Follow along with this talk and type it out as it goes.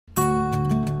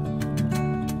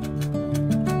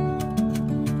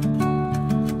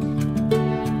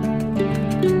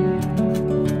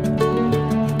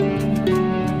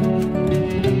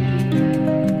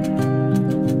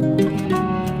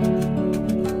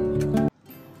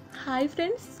Hi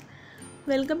friends,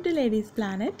 welcome to ladies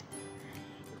planet.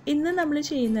 ഇന്ന് നമ്മൾ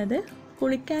ചെയ്യുന്നത്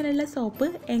കുളിക്കാനുള്ള സോപ്പ്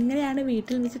എങ്ങനെയാണ്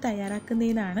വീട്ടിൽ വെച്ച്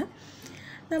തയ്യാറാക്കുന്നതെന്നാണ്.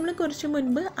 നമ്മൾ കുറച്ച്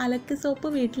മുൻപ് അലക്ക് സോപ്പ്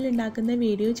വീട്ടിലുണ്ടാക്കുന്ന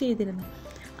വീഡിയോ ചെയ്തിരുന്നു.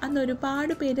 അന്ന്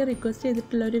ഒരുപാട് പേര് റിക്വസ്റ്റ്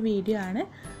ചെയ്തിട്ടുള്ളൊരു വീഡിയോ ആണ്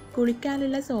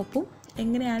കുളിക്കാനുള്ള സോപ്പും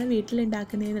എങ്ങനെയാണ്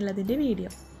വീട്ടിലുണ്ടാക്കുന്നതെന്നുള്ളതിൻ്റെ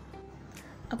വീഡിയോ.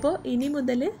 അപ്പോൾ ഇനി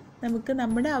മുതൽ നമുക്ക്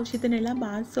നമ്മുടെ ആവശ്യത്തിനുള്ള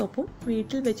ബാത്ത് സോപ്പും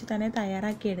വീട്ടിൽ വെച്ച് തന്നെ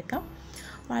തയ്യാറാക്കിയെടുക്കാം.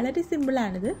 വളരെ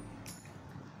സിമ്പിളാണിത്.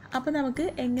 അപ്പോൾ നമുക്ക്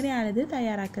എങ്ങനെയാണിത്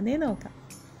തയ്യാറാക്കുന്നത് നോക്കാം.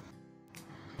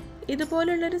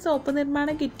 ഇതുപോലുള്ളൊരു സോപ്പ് നിർമ്മാണ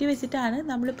കിറ്റ് വെച്ചിട്ടാണ്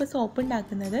നമ്മളിപ്പോൾ സോപ്പ്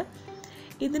ഉണ്ടാക്കുന്നത്.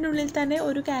 ഇതിനുള്ളിൽ തന്നെ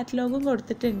ഒരു കാറ്റലോഗും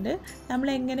കൊടുത്തിട്ടുണ്ട്. നമ്മൾ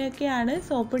എങ്ങനെയൊക്കെയാണ്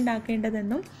സോപ്പ്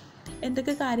ഉണ്ടാക്കേണ്ടതെന്നും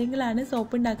എന്തൊക്കെ കാര്യങ്ങളാണ്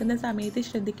സോപ്പ് ഉണ്ടാക്കുന്ന സമയത്ത്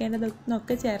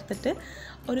ശ്രദ്ധിക്കേണ്ടതെന്നൊക്കെ ചേർത്തിട്ട്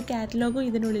ഒരു കാറ്റലോഗും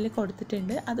ഇതിനുള്ളിൽ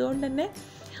കൊടുത്തിട്ടുണ്ട്. അതുകൊണ്ട് തന്നെ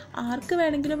ആർക്ക്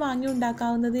വേണമെങ്കിലും വാങ്ങി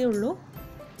ഉണ്ടാക്കാവുന്നതേ ഉള്ളൂ.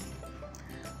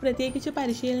 പ്രത്യേകിച്ച്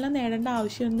പരിശീലനം നേടേണ്ട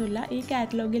ആവശ്യമൊന്നുമില്ല. ഈ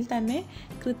കാറ്റലോഗിൽ തന്നെ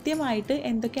കൃത്യമായിട്ട്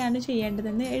എന്തൊക്കെയാണ്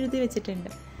ചെയ്യേണ്ടതെന്ന് എഴുതി വെച്ചിട്ടുണ്ട്.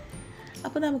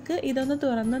 അപ്പോൾ നമുക്ക് ഇതൊന്ന്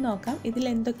തുറന്ന് നോക്കാം. ഇതിൽ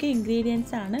എന്തൊക്കെ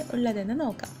ഇൻഗ്രീഡിയൻസ് ആണ് ഉള്ളതെന്ന്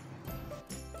നോക്കാം.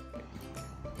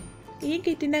 ഈ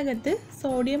കിറ്റിനകത്ത്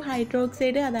സോഡിയം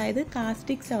ഹൈഡ്രോക്സൈഡ്, അതായത്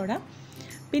കാസ്റ്റിക് സോഡ,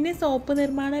 പിന്നെ സോപ്പ്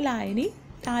നിർമ്മാണ ലായനി,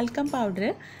 ടാൽക്കം പൗഡർ,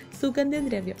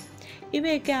 സുഗന്ധദ്രവ്യം,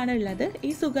 ഇവയൊക്കെയാണ് ഉള്ളത്. ഈ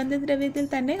സുഗന്ധദ്രവ്യത്തിൽ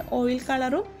തന്നെ ഓയിൽ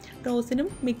കളറും റോസിനും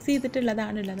മിക്സ്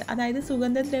ചെയ്തിട്ടുള്ളതാണുള്ളത്. അതായത്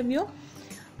സുഗന്ധദ്രവ്യവും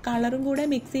കളറും കൂടെ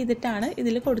മിക്സ് ചെയ്തിട്ടാണ്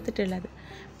ഇതിൽ കൊടുത്തിട്ടുള്ളത്.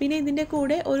 പിന്നെ ഇതിൻ്റെ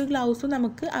കൂടെ ഒരു ഗ്ലൗസും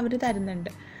നമുക്ക് അവർ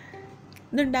തരുന്നുണ്ട്.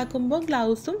 ഇതുണ്ടാക്കുമ്പോൾ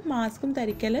ഗ്ലൗസും മാസ്കും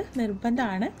ധരിക്കൽ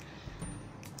നിർബന്ധമാണ്.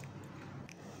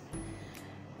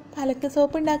 അലക്ക്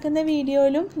സോപ്പ് ഉണ്ടാക്കുന്ന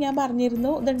വീഡിയോയിലും ഞാൻ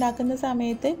പറഞ്ഞിരുന്നു ഇതുണ്ടാക്കുന്ന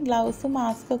സമയത്ത് ഗ്ലൗസും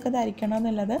മാസ്കും ഒക്കെ ധരിക്കണം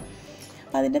എന്നുള്ളത്.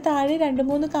 അതിൻ്റെ താഴെ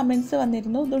 2-3 കമൻറ്റ്സ്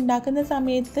വന്നിരുന്നു. ഇതുണ്ടാക്കുന്ന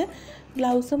സമയത്ത്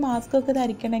ഗ്ലൗസും മാസ്കും ഒക്കെ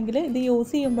ധരിക്കണമെങ്കിൽ ഇത്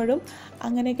യൂസ് ചെയ്യുമ്പോഴും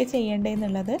അങ്ങനെയൊക്കെ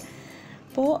ചെയ്യേണ്ടതെന്നുള്ളത്.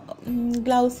 അപ്പോൾ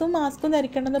ഗ്ലൗസും മാസ്കും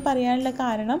ധരിക്കണമെന്ന് പറയാനുള്ള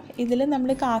കാരണം, ഇതിൽ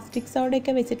നമ്മൾ കാസ്റ്റിക്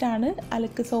സോഡയൊക്കെ വെച്ചിട്ടാണ്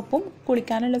അലക്ക് സോപ്പും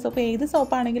കുളിക്കാനുള്ള സോപ്പ് ഏത്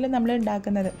സോപ്പാണെങ്കിലും നമ്മൾ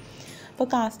ഉണ്ടാക്കുന്നത്. അപ്പോൾ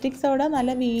കാസ്റ്റിക് സോഡ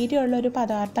നല്ല വീര്യമുള്ളൊരു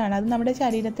പദാർത്ഥമാണ്. അത് നമ്മുടെ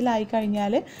ശരീരത്തിലായി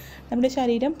കഴിഞ്ഞാൽ നമ്മുടെ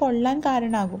ശരീരം പൊള്ളാൻ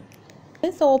കാരണമാകും.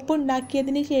 സോപ്പ്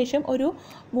ഉണ്ടാക്കിയതിന് ശേഷം ഒരു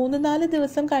 3-4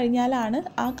 ദിവസം കഴിഞ്ഞാലാണ്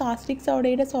ആ കാസ്റ്റിക്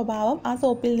സോഡയുടെ സ്വഭാവം ആ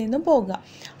സോപ്പിൽ നിന്നും പോകുക.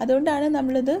 അതുകൊണ്ടാണ്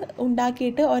നമ്മളിത്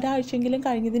ഉണ്ടാക്കിയിട്ട് ഒരാഴ്ചയെങ്കിലും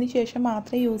കഴിഞ്ഞതിന് ശേഷം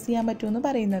മാത്രമേ യൂസ് ചെയ്യാൻ പറ്റൂ എന്ന്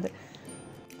പറയുന്നത്.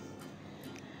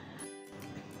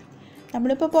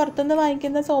 നമ്മളിപ്പോൾ പുറത്തുനിന്ന്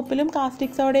വാങ്ങിക്കുന്ന സോപ്പിലും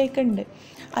കാസ്റ്റിക് സോഡയൊക്കെ ഉണ്ട്.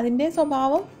 അതിൻ്റെ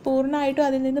സ്വഭാവം പൂർണ്ണമായിട്ടും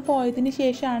അതിൽ നിന്ന് പോയതിന്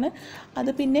ശേഷമാണ്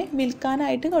അത് പിന്നെ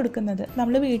വിൽക്കാനായിട്ട് കൊടുക്കുന്നത്.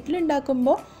 നമ്മൾ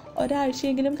വീട്ടിലുണ്ടാക്കുമ്പോൾ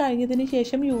ഒരാഴ്ചയെങ്കിലും കഴിഞ്ഞതിന്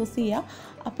ശേഷം യൂസ് ചെയ്യുക.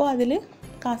 അപ്പോൾ അതിൽ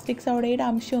കാസ്റ്റിക് സോഡയുടെ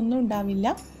അംശമൊന്നും ഉണ്ടാവില്ല.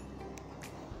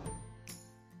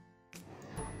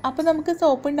 അപ്പോൾ നമുക്ക്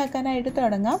സോപ്പ് ഉണ്ടാക്കാനായിട്ട്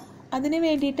തുടങ്ങാം. അതിന്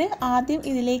വേണ്ടിയിട്ട് ആദ്യം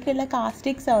ഇതിലേക്കുള്ള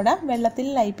കാസ്റ്റിക് സോഡ വെള്ളത്തിൽ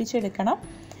ലയിപ്പിച്ചെടുക്കണം.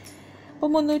 അപ്പോൾ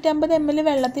 350 ml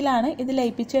വെള്ളത്തിലാണ് ഇത്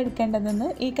ലയിപ്പിച്ചെടുക്കേണ്ടതെന്ന്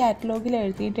ഈ കാറ്റലോഗിൽ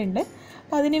എഴുതിയിട്ടുണ്ട്.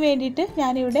 അപ്പോൾ അതിന് വേണ്ടിയിട്ട്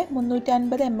ഞാനിവിടെ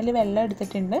 350 ml വെള്ളം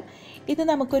എടുത്തിട്ടുണ്ട്. ഇത്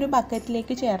നമുക്കൊരു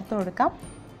ബക്കറ്റിലേക്ക് ചേർത്ത് കൊടുക്കാം.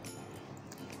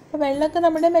 അപ്പോൾ വെള്ളമൊക്കെ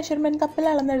നമ്മുടെ മെഷർമെൻറ്റ് കപ്പിൽ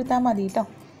അളന്നെടുത്താൽ മതി കേട്ടോ.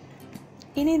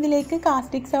 ഇനി ഇതിലേക്ക്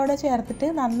കാസ്റ്റിക് സോഡ ചേർത്തിട്ട്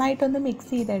നന്നായിട്ടൊന്ന്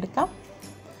മിക്സ് ചെയ്തെടുക്കാം.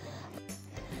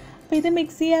 അപ്പോൾ ഇത്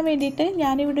മിക്സ് ചെയ്യാൻ വേണ്ടിയിട്ട്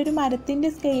ഞാനിവിടെ ഒരു മരത്തിൻ്റെ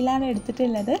സ്കെയിലാണ്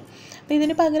എടുത്തിട്ടുള്ളത്. അപ്പോൾ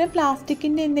ഇതിന് പകരം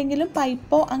പ്ലാസ്റ്റിക്കിൻ്റെ എന്തെങ്കിലും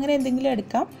പൈപ്പോ അങ്ങനെ എന്തെങ്കിലും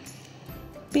എടുക്കാം.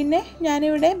 പിന്നെ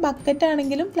ഞാനിവിടെ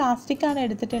ബക്കറ്റാണെങ്കിലും പ്ലാസ്റ്റിക്കാണ്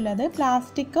എടുത്തിട്ടുള്ളത്.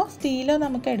 പ്ലാസ്റ്റിക്കോ സ്റ്റീലോ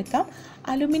നമുക്ക് എടുക്കാം.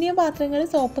 അലുമിനിയം പാത്രങ്ങൾ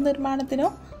സോപ്പ് നിർമ്മാണത്തിനോ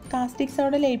കാസ്റ്റിക്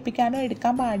സോഡ ലയിപ്പിക്കാനോ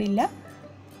എടുക്കാൻ പാടില്ല.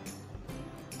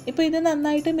 ഇപ്പോൾ ഇത്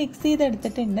നന്നായിട്ട് മിക്സ്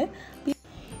ചെയ്തെടുത്തിട്ടുണ്ട്.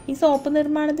 ഈ സോപ്പ്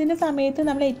നിർമ്മാണത്തിൻ്റെ സമയത്ത്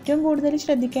നമ്മൾ ഏറ്റവും കൂടുതൽ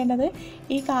ശ്രദ്ധിക്കേണ്ടത്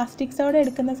ഈ കാസ്റ്റിക് സോഡ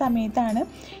എടുക്കുന്ന സമയത്താണ്.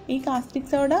 ഈ കാസ്റ്റിക്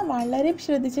സോഡ വളരെ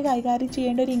ശ്രദ്ധിച്ച് കൈകാര്യം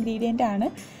ചെയ്യേണ്ട ഒരു ഇൻഗ്രീഡിയൻ്റ് ആണ്.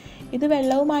 ഇത്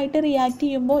വെള്ളവുമായിട്ട് റിയാക്ട്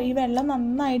ചെയ്യുമ്പോൾ ഈ വെള്ളം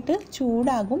നന്നായിട്ട്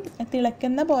ചൂടാകും.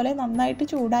 തിളയ്ക്കുന്ന പോലെ നന്നായിട്ട്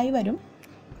ചൂടായി വരും.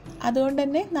 അതുകൊണ്ട്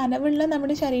തന്നെ നനവുള്ള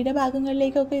നമ്മുടെ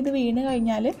ശരീരഭാഗങ്ങളിലേക്കൊക്കെ ഇത് വീണ്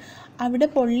കഴിഞ്ഞാൽ അവിടെ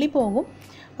പൊള്ളി പോകും.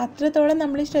 അത്രത്തോളം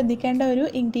നമ്മൾ ശ്രദ്ധിക്കേണ്ട ഒരു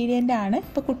ഇൻഗ്രീഡിയൻ്റ് ആണ്.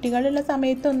 ഇപ്പോൾ കുട്ടികളുള്ള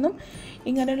സമയത്തൊന്നും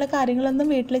ഇങ്ങനെയുള്ള കാര്യങ്ങളൊന്നും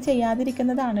വീട്ടിൽ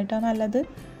ചെയ്യാതിരിക്കുന്നതാണ് കേട്ടോ നല്ലത്.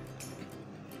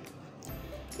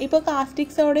 ഇപ്പോൾ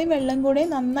കാസ്റ്റിക് സോഡയും വെള്ളം കൂടെ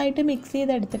നന്നായിട്ട് മിക്സ്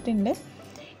ചെയ്തെടുത്തിട്ടുണ്ട്.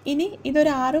 ഇനി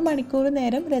ഇതൊരു 6 മണിക്കൂർ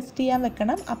നേരം റെസ്റ്റ് ചെയ്യാൻ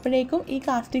വെക്കണം. അപ്പോഴേക്കും ഈ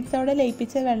കാസ്റ്റിക് സോഡ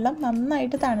ലയിപ്പിച്ച വെള്ളം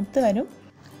നന്നായിട്ട് തണുത്ത് വരും.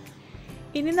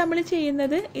 ഇനി നമ്മൾ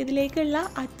ചെയ്യുന്നത് ഇതിലേക്കുള്ള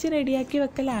അച്ച് റെഡിയാക്കി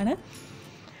വെക്കലാണ്.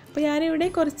 അപ്പോൾ ഞാനിവിടെ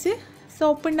കുറച്ച്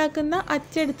സോപ്പ് ഉണ്ടാക്കുന്ന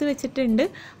അച്ചെടുത്ത് വെച്ചിട്ടുണ്ട്.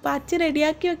 അപ്പോൾ അച്ച്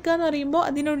റെഡിയാക്കി വെക്കുക എന്ന് പറയുമ്പോൾ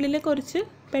അതിനുള്ളിൽ കുറച്ച്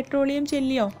പെട്രോളിയം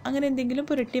ജെല്ലിയോ അങ്ങനെ എന്തെങ്കിലും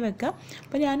പുരട്ടി വെക്കുക.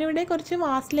 അപ്പോൾ ഞാനിവിടെ കുറച്ച്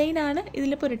വാസ്ലൈനാണ്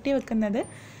ഇതിൽ പുരട്ടി വെക്കുന്നത്.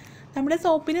 നമ്മുടെ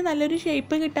സോപ്പിന് നല്ലൊരു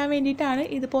ഷേപ്പ് കിട്ടാൻ വേണ്ടിയിട്ടാണ്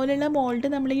ഇതുപോലുള്ള മോൾഡ്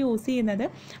നമ്മൾ യൂസ് ചെയ്യുന്നത്.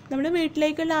 നമ്മൾ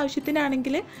വീട്ടിലേക്കുള്ള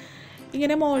ആവശ്യത്തിനാണെങ്കിൽ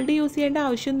ഇങ്ങനെ മോൾഡ് യൂസ് ചെയ്യേണ്ട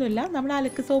ആവശ്യമൊന്നുമില്ല. നമ്മൾ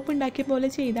അലക്ക് സോപ്പ് ഉണ്ടാക്കിയ പോലെ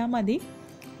ചെയ്താൽ മതി.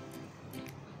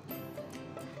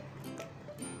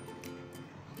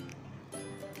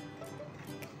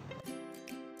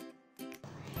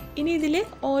 ഇനി ഇതിൽ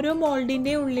ഓരോ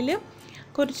മോൾഡിൻ്റെ ഉള്ളിൽ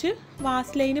കുറച്ച്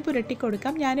വാസ്ലൈന് പുരട്ടി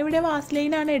കൊടുക്കാം. ഞാനിവിടെ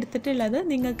വാസ്ലൈനാണ് എടുത്തിട്ടുള്ളത്.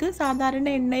 നിങ്ങൾക്ക് സാധാരണ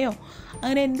എണ്ണയോ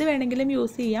അങ്ങനെ എന്ത് വേണമെങ്കിലും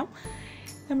യൂസ് ചെയ്യാം.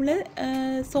 നമ്മൾ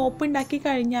സോപ്പ് ഉണ്ടാക്കി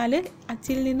കഴിഞ്ഞാൽ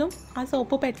അച്ചിൽ നിന്നും ആ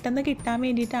സോപ്പ് പെട്ടെന്ന് കിട്ടാൻ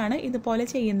വേണ്ടിയിട്ടാണ് ഇതുപോലെ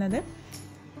ചെയ്യുന്നത്.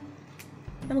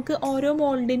 നമുക്ക് ഓരോ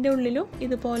മോൾഡിൻ്റെ ഉള്ളിലും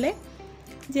ഇതുപോലെ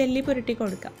ജെല്ലി പുരട്ടി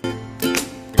കൊടുക്കാം.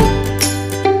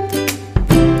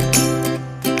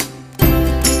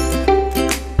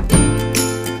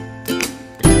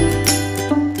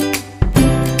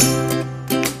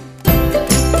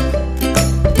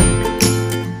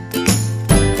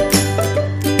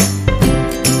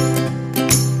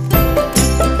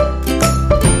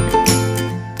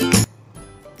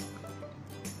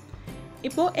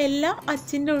 ഇപ്പോൾ എല്ലാ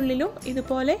അച്ചിൻ്റെ ഉള്ളിലും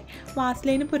ഇതുപോലെ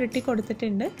വാസ്ലൈന് പുരട്ടി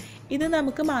കൊടുത്തിട്ടുണ്ട്. ഇത്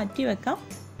നമുക്ക് മാറ്റി വെക്കാം.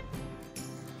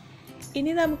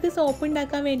 ഇനി നമുക്ക് സോപ്പ്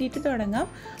ഉണ്ടാക്കാൻ വേണ്ടിയിട്ട് തുടങ്ങാം.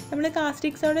 നമ്മൾ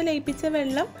കാസ്റ്റിക് സോഡ ലയിപ്പിച്ച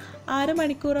വെള്ളം 6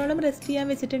 മണിക്കൂറോളം റെസ്റ്റ് ചെയ്യാൻ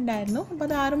വെച്ചിട്ടുണ്ടായിരുന്നു. അപ്പോൾ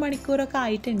അത് 6 മണിക്കൂറൊക്കെ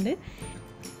ആയിട്ടുണ്ട്.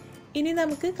 ഇനി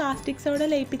നമുക്ക് കാസ്റ്റിക് സോഡ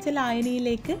ലയിപ്പിച്ച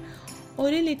ലായനിയിലേക്ക്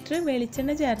 1 ലിറ്റർ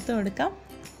വെളിച്ചെണ്ണ ചേർത്ത് കൊടുക്കാം.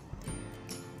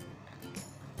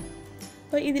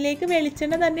 അപ്പോൾ ഇതിലേക്ക്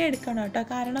വെളിച്ചെണ്ണ തന്നെ എടുക്കണം കേട്ടോ.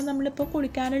 കാരണം നമ്മളിപ്പോൾ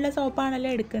കുളിക്കാനുള്ള സോപ്പാണല്ലോ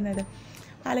എടുക്കുന്നത്.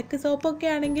 അലക്ക് സോപ്പൊക്കെ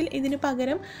ആണെങ്കിൽ ഇതിന്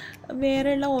പകരം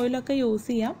വേറെയുള്ള ഓയിലൊക്കെ യൂസ്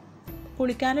ചെയ്യാം.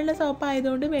 കുളിക്കാനുള്ള സോപ്പ്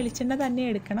ആയതുകൊണ്ട് വെളിച്ചെണ്ണ തന്നെ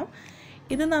എടുക്കണം.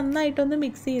 ഇത് നന്നായിട്ടൊന്ന്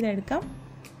മിക്സ് ചെയ്തെടുക്കാം.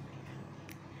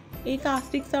 ഈ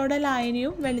കാസ്റ്റിക് സോഡ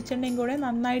ലായനിയും വെളിച്ചെണ്ണയും കൂടെ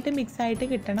നന്നായിട്ട് മിക്സായിട്ട്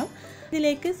കിട്ടണം.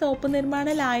 ഇതിലേക്ക് സോപ്പ് നിർമ്മാണ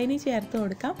ലായനി ചേർത്ത്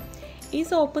കൊടുക്കാം. ഈ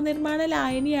സോപ്പ് നിർമ്മാണ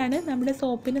ലായനിയാണ് നമ്മുടെ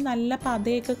സോപ്പിന് നല്ല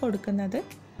പതയൊക്കെ കൊടുക്കുന്നത്.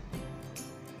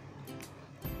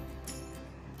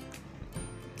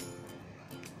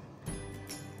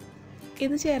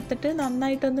 ഇത് ചേർത്തിട്ട്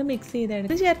നന്നായിട്ടൊന്ന് മിക്സ്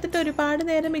ചെയ്തെടുക്കും. ഇത് ചേർത്തിട്ട് ഒരുപാട്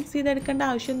നേരം മിക്സ് ചെയ്തെടുക്കേണ്ട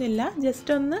ആവശ്യമൊന്നുമില്ല.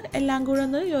 ജസ്റ്റ് ഒന്ന് എല്ലാം കൂടെ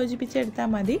ഒന്ന് യോജിപ്പിച്ചെടുത്താൽ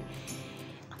മതി.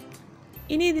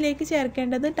 ഇനി ഇതിലേക്ക്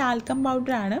ചേർക്കേണ്ടത് ടാൽക്കം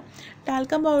പൗഡറാണ്.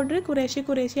 ടാൽക്കം പൗഡർ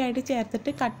കുറേശ്ശെയായിട്ട്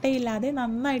ചേർത്തിട്ട് കട്ടയില്ലാതെ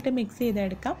നന്നായിട്ട് മിക്സ്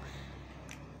ചെയ്തെടുക്കാം.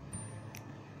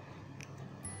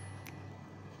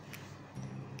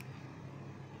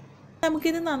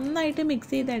 നമുക്കിത് നന്നായിട്ട് മിക്സ്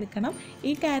ചെയ്തെടുക്കണം.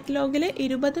 ഈ കാറ്റലോഗിൽ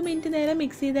 20 മിനിറ്റ് നേരം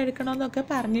മിക്സ് ചെയ്തെടുക്കണമെന്നൊക്കെ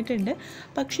പറഞ്ഞിട്ടുണ്ട്.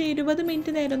 പക്ഷേ 20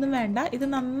 മിനിറ്റ് നേരമൊന്നും വേണ്ട. ഇത്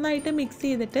നന്നായിട്ട് മിക്സ്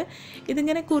ചെയ്തിട്ട്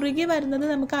ഇതിങ്ങനെ കുറുകി വരുന്നത്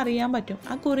നമുക്ക് അറിയാൻ പറ്റും.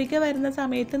 ആ കുറുകി വരുന്ന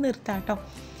സമയത്ത് നിർത്താം കേട്ടോ.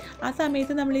 ആ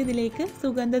സമയത്ത് നമ്മൾ ഇതിലേക്ക്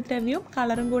സുഗന്ധദ്രവ്യവും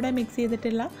കളറും കൂടെ മിക്സ്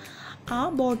ചെയ്തിട്ടുള്ള ആ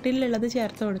ബോട്ടിലുള്ളത്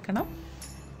ചേർത്ത് കൊടുക്കണം.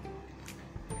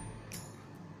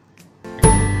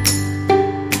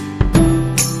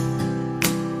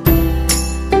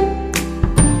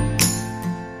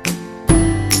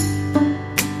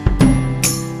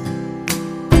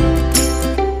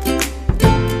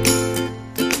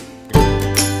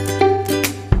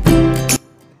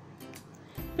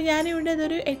 ഞാനിവിടെ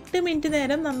ഇതൊരു 8 മിനിറ്റ്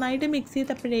നേരം നന്നായിട്ട് മിക്സ്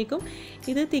ചെയ്തപ്പോഴേക്കും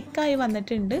ഇത് തിക്കായി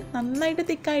വന്നിട്ടുണ്ട്. നന്നായിട്ട്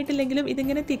തിക്കായിട്ടില്ലെങ്കിലും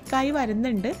ഇതിങ്ങനെ തിക്കായി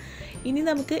വരുന്നുണ്ട്. ഇനി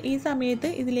നമുക്ക് ഈ സമയത്ത്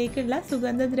ഇതിലേക്കുള്ള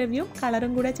സുഗന്ധദ്രവ്യവും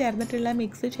കളറും കൂടെ ചേർന്നിട്ടുള്ള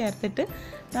മിക്സ് ചേർത്തിട്ട്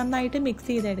നന്നായിട്ട് മിക്സ്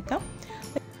ചെയ്തെടുക്കാം.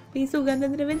 ഈ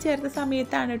സുഗന്ധദ്രവ്യം ചേർത്ത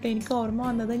സമയത്താണ് കേട്ടോ എനിക്ക് ഓർമ്മ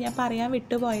വന്നത്. ഞാൻ പറയാൻ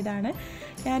വിട്ടുപോയതാണ്.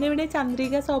 ഞാനിവിടെ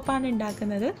ചന്ദ്രിക സോപ്പാണ്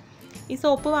ഉണ്ടാക്കുന്നത്. ഈ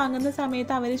സോപ്പ് വാങ്ങുന്ന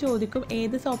സമയത്ത് അവർ ചോദിക്കും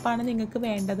ഏത് സോപ്പാണ് നിങ്ങൾക്ക്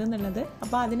വേണ്ടത് എന്നുള്ളത്.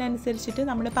 അപ്പോൾ അതിനനുസരിച്ചിട്ട്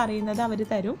നമ്മൾ പറയുന്നത് അവർ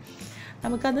തരും.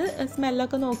 നമുക്കത്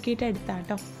സ്മെല്ലൊക്കെ നോക്കിയിട്ട് എടുത്താൽ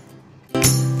കേട്ടോ.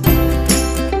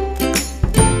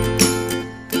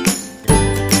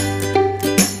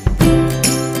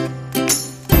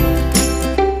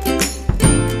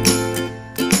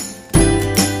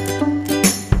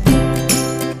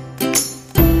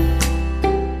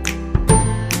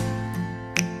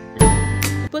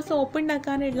 ഇപ്പോൾ സോപ്പ്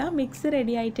ഉണ്ടാക്കാനുള്ള മിക്സ്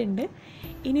റെഡി ആയിട്ടുണ്ട്.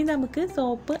 ഇനി നമുക്ക്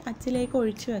സോപ്പ് അച്ചിലേക്ക്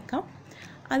ഒഴിച്ചു വെക്കാം.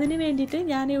 അതിന് വേണ്ടിയിട്ട്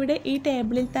ഞാനിവിടെ ഈ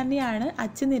ടേബിളിൽ തന്നെയാണ്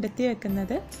അച്ച് നിരത്തി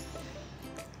വെക്കുന്നത്.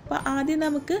 അപ്പോൾ ആദ്യം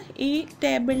നമുക്ക് ഈ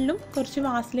ടേബിളിലും കുറച്ച്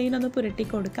വാസ്ലൈൻ ഒന്ന് പുരട്ടി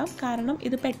കൊടുക്കാം. കാരണം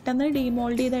ഇത് പെട്ടെന്ന്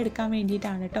ഡീമോൾഡ് ചെയ്തെടുക്കാൻ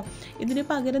വേണ്ടിയിട്ടാണ് കേട്ടോ. ഇതിന്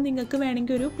പകരം നിങ്ങൾക്ക്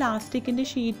വേണമെങ്കിൽ ഒരു പ്ലാസ്റ്റിക്കിൻ്റെ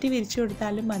ഷീറ്റ് വിരിച്ചു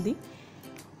കൊടുത്താലും മതി.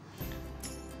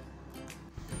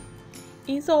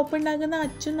 ഈ സോപ്പ് ഉണ്ടാക്കുന്ന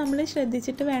അച്ചും നമ്മൾ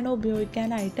ശ്രദ്ധിച്ചിട്ട് വേണം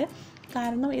ഉപയോഗിക്കാനായിട്ട്.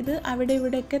 കാരണം ഇത് അവിടെ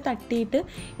ഇവിടെയൊക്കെ തട്ടിയിട്ട്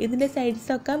ഇതിൻ്റെ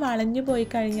സൈഡ്സൊക്കെ വളഞ്ഞു പോയി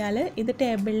കഴിഞ്ഞാൽ ഇത്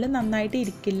ടേബിളിൽ നന്നായിട്ട്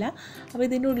ഇരിക്കില്ല. അപ്പോൾ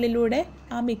ഇതിൻ്റെ ഉള്ളിലൂടെ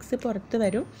ആ മിക്സ് പുറത്ത്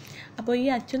വരും. അപ്പോൾ ഈ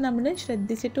അച്ചു നമ്മൾ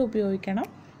ശ്രദ്ധിച്ചിട്ട് ഉപയോഗിക്കണം.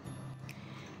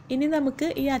 ഇനി നമുക്ക്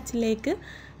ഈ അച്ചിലേക്ക്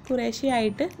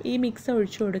കുറേശ്ശെയായിട്ട് ഈ മിക്സ്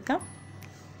ഒഴിച്ചു കൊടുക്കാം.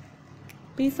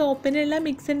 അപ്പോൾ ഈ സോപ്പിനുള്ള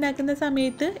മിക്സ് ഉണ്ടാക്കുന്ന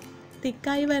സമയത്ത്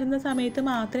തിക്കായി വരുന്ന സമയത്ത്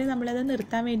മാത്രമേ നമ്മളത്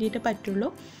നിർത്താൻ വേണ്ടിയിട്ട്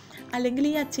പറ്റുള്ളൂ. അല്ലെങ്കിൽ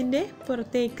ഈ അച്ചിൻ്റെ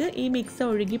പുറത്തേക്ക് ഈ മിക്സ്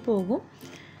ഒഴുകി പോകും.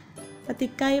 അപ്പോൾ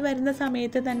തിക്കായി വരുന്ന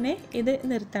സമയത്ത് തന്നെ ഇത്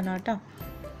നിർത്തണം കേട്ടോ.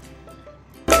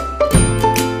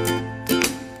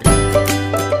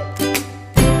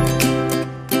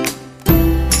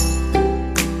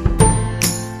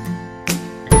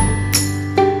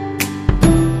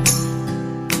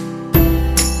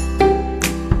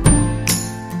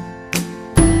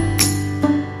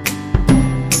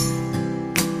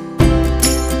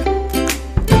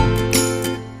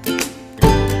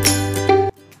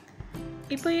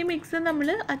 ഇപ്പോൾ ഈ മിക്സ് നമ്മൾ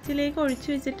അച്ചിലേക്ക് ഒഴിച്ചു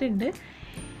വെച്ചിട്ടുണ്ട്.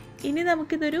 ഇനി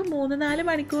നമുക്കിതൊരു 3-4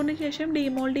 മണിക്കൂറിന് ശേഷം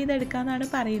ഡീമോൾഡ് ചെയ്തെടുക്കാമെന്നാണ്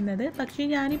പറയുന്നത്. പക്ഷേ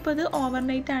ഞാനിപ്പോൾ ഇത്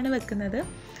ഓവർനൈറ്റാണ് വെക്കുന്നത്.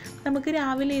 നമുക്ക്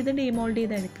രാവിലെ ഇത് ഡീമോൾഡ്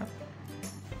ചെയ്തെടുക്കാം.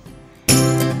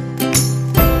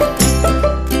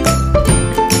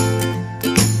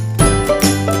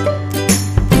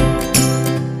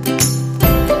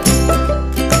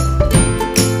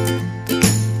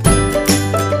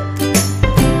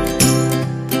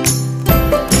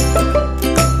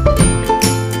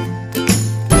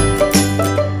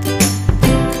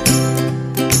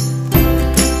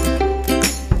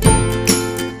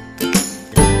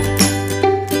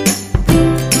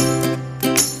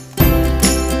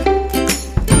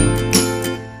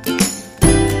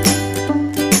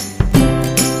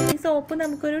 സോപ്പ്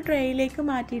നമുക്കൊരു ട്രേയിലേക്ക്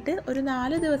മാറ്റിയിട്ട് ഒരു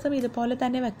 4 ദിവസം ഇതുപോലെ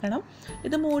തന്നെ വെക്കണം.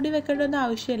 ഇത് മൂടി വെക്കേണ്ടൊന്നും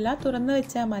ആവശ്യമില്ല, തുറന്ന്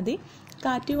വെച്ചാൽ മതി.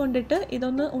 കാറ്റ് കൊണ്ടിട്ട്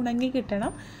ഇതൊന്ന് ഉണങ്ങി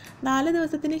കിട്ടണം. 4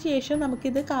 ദിവസത്തിന് ശേഷം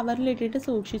നമുക്കിത് കവറിലിട്ടിട്ട്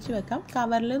സൂക്ഷിച്ച് വെക്കാം.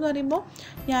 കവറിൽ എന്ന് പറയുമ്പോൾ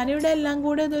ഞാനിവിടെ എല്ലാം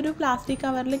കൂടെ ഇതൊരു പ്ലാസ്റ്റിക്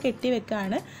കവറിൽ കെട്ടി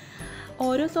വെക്കുകയാണ്.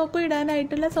 ഓരോ സോപ്പ്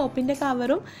ഇടാനായിട്ടുള്ള സോപ്പിൻ്റെ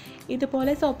കവറും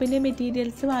ഇതുപോലെ സോപ്പിൻ്റെ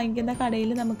മെറ്റീരിയൽസ് വാങ്ങിക്കുന്ന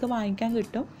കടയിൽ നമുക്ക് വാങ്ങിക്കാൻ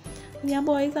കിട്ടും. ഞാൻ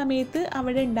പോയ സമയത്ത്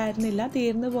അവിടെ ഉണ്ടായിരുന്നില്ല,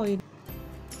 തീർന്നു പോയി.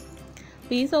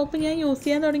 ഈ സോപ്പ് ഞാൻ യൂസ്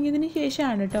ചെയ്യാൻ തുടങ്ങിയതിന്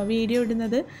ശേഷമാണ് കേട്ടോ വീഡിയോ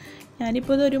ഇടുന്നത്.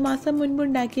 ഞാനിപ്പോൾ ഇത് 1 മാസം മുൻപ്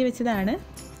ഉണ്ടാക്കി വെച്ചതാണ്.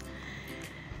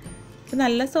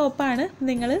 നല്ല സോപ്പാണ്,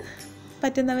 നിങ്ങൾ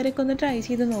പറ്റുന്നവരൊക്കെ ഒന്ന് ട്രൈ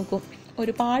ചെയ്ത് നോക്കും.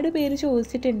 ഒരുപാട് പേര്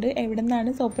ചോദിച്ചിട്ടുണ്ട് എവിടെ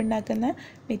നിന്നാണ് സോപ്പ് ഉണ്ടാക്കുന്ന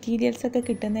മെറ്റീരിയൽസൊക്കെ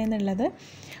കിട്ടുന്നതെന്നുള്ളത്.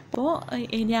 അപ്പോൾ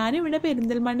ഞാനിവിടെ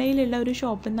പെരിന്തൽമണ്ണയിലുള്ള ഒരു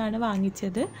ഷോപ്പിൽ നിന്നാണ്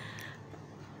വാങ്ങിച്ചത്.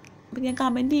 അപ്പോൾ ഞാൻ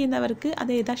കമൻറ്റ് ചെയ്യുന്നവർക്ക്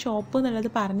അത് ഏതാ ഷോപ്പ്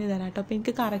എന്നുള്ളത് പറഞ്ഞു തരാം കേട്ടോ. അപ്പോൾ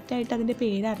എനിക്ക് കറക്റ്റായിട്ട് അതിൻ്റെ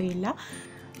പേരറിയില്ല.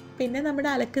 പിന്നെ നമ്മുടെ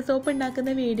അലക്ക് സോപ്പ്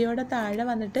ഉണ്ടാക്കുന്ന വീഡിയോയുടെ താഴെ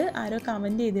വന്നിട്ട് ആരോ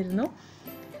കമൻറ്റ് ചെയ്തിരുന്നു,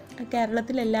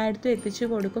 കേരളത്തിൽ എല്ലായിടത്തും എത്തിച്ചു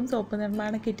കൊടുക്കും സോപ്പ്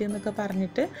നിർമ്മാണ കിറ്റ് എന്നൊക്കെ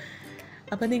പറഞ്ഞിട്ട്.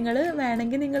 അപ്പോൾ നിങ്ങൾ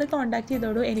വേണമെങ്കിൽ നിങ്ങൾ കോൺടാക്റ്റ്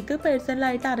ചെയ്തോളൂ. എനിക്ക്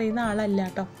പേഴ്സണലായിട്ട് അറിയുന്ന ആളല്ല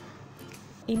കേട്ടോ.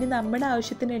 ഇനി നമ്മുടെ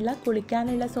ആവശ്യത്തിനുള്ള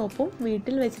കുളിക്കാനുള്ള സോപ്പും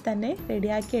വീട്ടിൽ വെച്ച് തന്നെ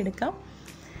റെഡിയാക്കി എടുക്കാം.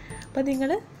 അപ്പോൾ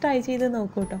നിങ്ങൾ ട്രൈ ചെയ്ത്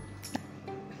നോക്കൂ കേട്ടോ.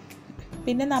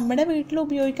 പിന്നെ നമ്മുടെ വീട്ടിൽ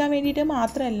ഉപയോഗിക്കാൻ വേണ്ടിയിട്ട്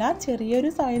മാത്രമല്ല, ചെറിയൊരു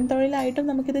സ്വയം തൊഴിലായിട്ടും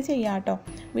നമുക്കിത് ചെയ്യാം കേട്ടോ.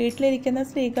 വീട്ടിലിരിക്കുന്ന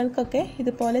സ്ത്രീകൾക്കൊക്കെ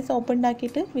ഇതുപോലെ സോപ്പ്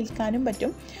ഉണ്ടാക്കിയിട്ട് വിൽക്കാനും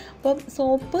പറ്റും. അപ്പോൾ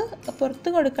സോപ്പ്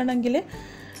പുറത്ത് കൊടുക്കണമെങ്കിൽ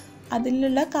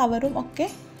അതിലുള്ള കവറും ഒക്കെ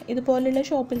ഇതുപോലുള്ള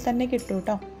ഷോപ്പിൽ തന്നെ കിട്ടും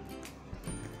കേട്ടോ.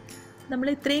 നമ്മൾ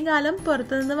ഇത്രയും കാലം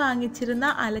പുറത്തുനിന്ന് വാങ്ങിച്ചിരുന്ന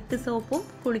അലക്ക് സോപ്പും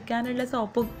കുളിക്കാനുള്ള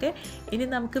സോപ്പും ഒക്കെ ഇനി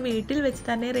നമുക്ക് വീട്ടിൽ വെച്ച്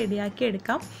തന്നെ റെഡിയാക്കി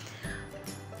എടുക്കാം.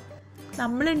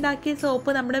 നമ്മളുണ്ടാക്കിയ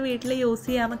സോപ്പ് നമ്മുടെ വീട്ടിൽ യൂസ്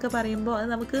ചെയ്യാമെന്നൊക്കെ പറയുമ്പോൾ അത്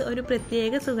നമുക്ക് ഒരു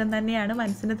പ്രത്യേക സുഖം തന്നെയാണ്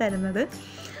മനസ്സിന് തരുന്നത്.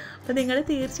 അപ്പോൾ നിങ്ങൾ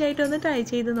തീർച്ചയായിട്ടും ഒന്ന് ട്രൈ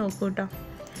ചെയ്ത് നോക്കൂ കേട്ടോ.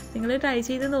 നിങ്ങൾ ട്രൈ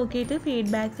ചെയ്ത് നോക്കിയിട്ട്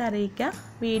ഫീഡ്ബാക്ക്സ് അറിയിക്കുക.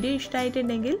 വീഡിയോ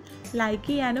ഇഷ്ടമായിട്ടുണ്ടെങ്കിൽ ലൈക്ക്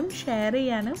ചെയ്യാനും ഷെയർ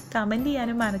ചെയ്യാനും കമൻറ്റ്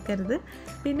ചെയ്യാനും മറക്കരുത്.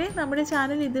 പിന്നെ നമ്മുടെ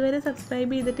ചാനൽ ഇതുവരെ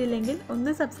സബ്സ്ക്രൈബ് ചെയ്തിട്ടില്ലെങ്കിൽ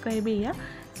ഒന്ന് സബ്സ്ക്രൈബ് ചെയ്യുക.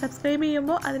 സബ്സ്ക്രൈബ്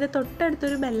ചെയ്യുമ്പോൾ അതിൻ്റെ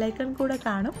തൊട്ടടുത്തൊരു ബെല്ലൈക്കൺ കൂടെ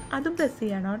കാണും, അതും പ്രസ്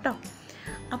ചെയ്യണം കേട്ടോ.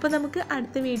 അപ്പോൾ നമുക്ക്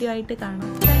അടുത്ത വീഡിയോ ആയിട്ട്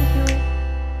കാണാം. Thank you.